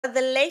The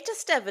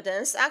latest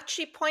evidence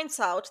actually points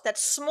out that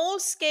small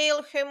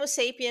scale Homo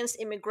sapiens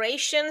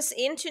immigrations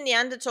into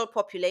Neanderthal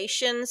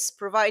populations,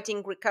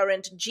 providing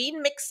recurrent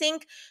gene mixing,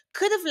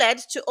 could have led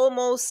to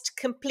almost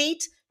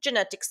complete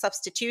genetic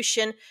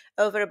substitution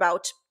over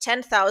about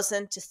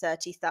 10,000 to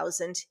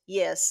 30,000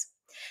 years.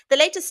 The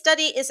latest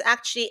study is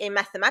actually a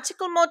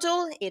mathematical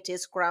model. It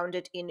is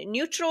grounded in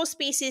neutral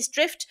species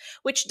drift,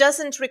 which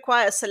doesn't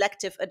require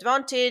selective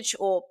advantage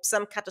or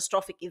some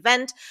catastrophic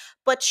event,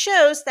 but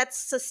shows that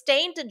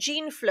sustained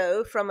gene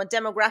flow from a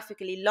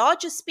demographically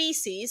larger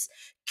species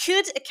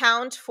could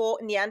account for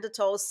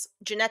Neanderthals'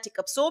 genetic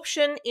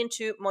absorption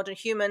into modern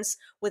humans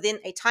within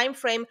a time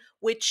frame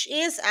which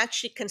is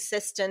actually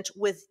consistent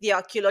with the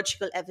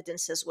archaeological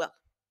evidence as well.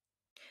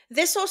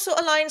 This also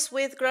aligns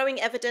with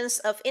growing evidence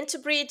of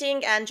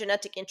interbreeding and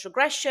genetic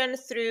introgression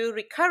through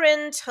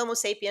recurrent Homo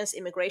sapiens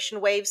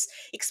immigration waves,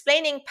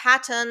 explaining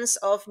patterns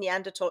of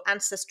Neanderthal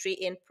ancestry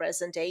in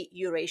present day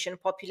Eurasian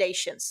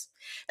populations.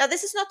 Now,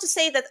 this is not to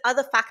say that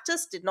other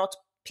factors did not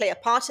play a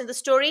part in the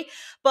story,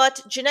 but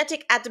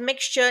genetic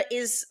admixture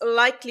is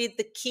likely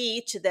the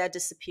key to their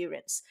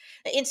disappearance.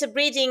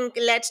 Interbreeding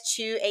led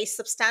to a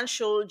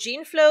substantial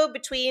gene flow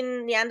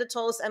between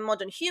Neanderthals and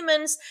modern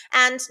humans,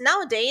 and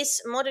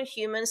nowadays, modern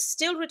humans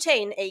still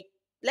retain a,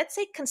 let's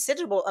say,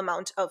 considerable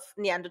amount of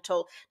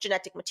Neanderthal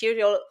genetic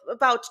material,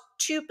 about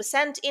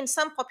 2%, in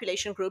some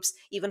population groups,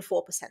 even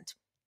 4%.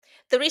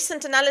 The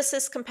recent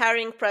analysis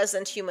comparing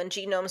present human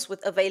genomes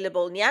with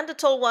available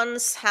Neanderthal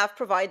ones have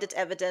provided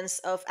evidence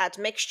of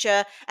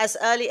admixture as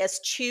early as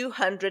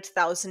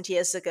 200,000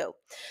 years ago.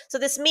 So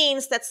this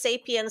means that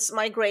sapiens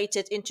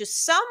migrated into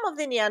some of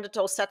the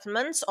Neanderthal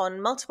settlements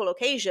on multiple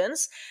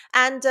occasions,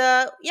 and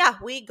yeah,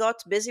 we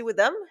got busy with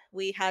them.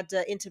 We had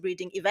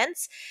interbreeding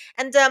events,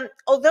 and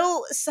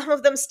although some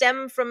of them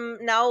stem from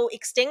now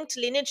extinct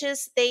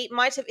lineages, they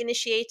might have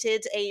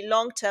initiated a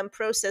long-term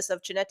process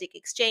of genetic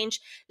exchange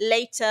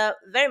later,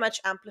 very much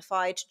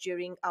amplified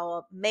during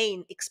our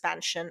main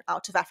expansion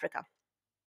out of Africa.